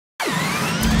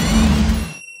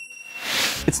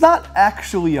It's not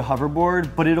actually a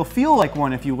hoverboard, but it'll feel like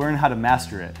one if you learn how to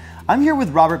master it. I'm here with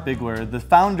Robert Bigler, the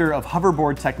founder of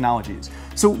Hoverboard Technologies.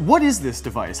 So what is this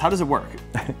device? How does it work?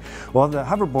 Well, the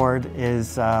hoverboard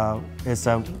is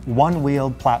a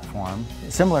one-wheeled platform,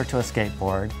 similar to a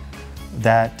skateboard,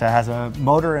 that has a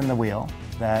motor in the wheel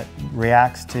that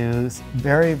reacts to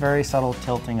very, very subtle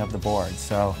tilting of the board.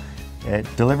 So it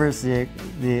delivers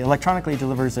electronically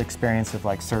delivers the experience of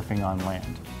like surfing on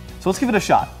land. So let's give it a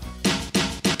shot.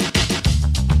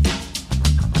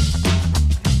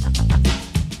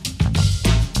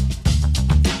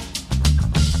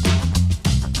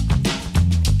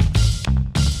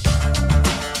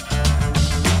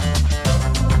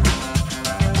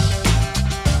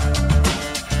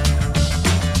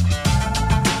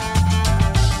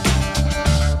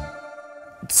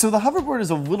 So the hoverboard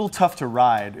is a little tough to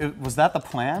ride. Was that the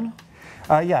plan?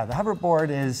 Yeah, the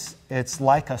hoverboard it's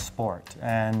like a sport,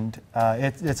 and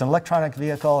it's an electronic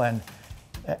vehicle, and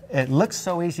it looks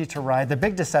so easy to ride. The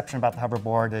big deception about the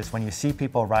hoverboard is when you see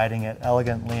people riding it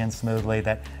elegantly and smoothly,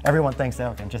 that everyone thinks they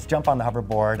can just jump on the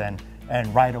hoverboard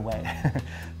and ride away.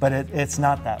 But it's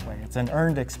not that way. It's an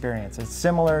earned experience. It's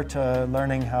similar to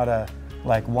learning how to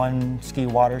one-ski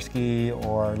water ski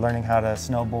or learning how to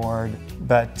snowboard,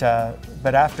 but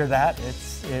after that,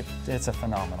 it's a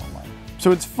phenomenal one.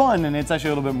 So it's fun, and it's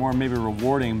actually a little bit more maybe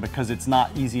rewarding because it's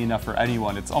not easy enough for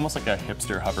anyone. It's almost like a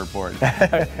hipster hoverboard.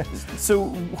 So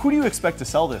who do you expect to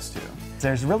sell this to?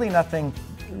 There's really nothing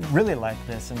really like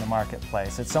this in the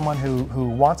marketplace. It's someone who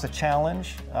wants a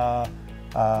challenge,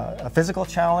 a physical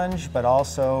challenge, but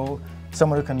also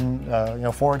someone who can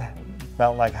afford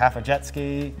about like half a jet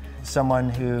ski, someone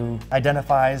who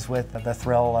identifies with the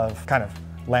thrill of kind of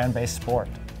land-based sport.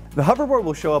 The hoverboard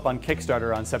will show up on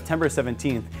Kickstarter on September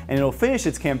 17th, and it'll finish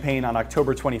its campaign on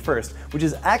October 21st, which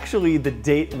is actually the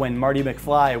date when Marty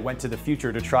McFly went to the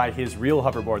future to try his real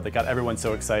hoverboard that got everyone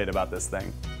so excited about this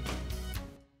thing.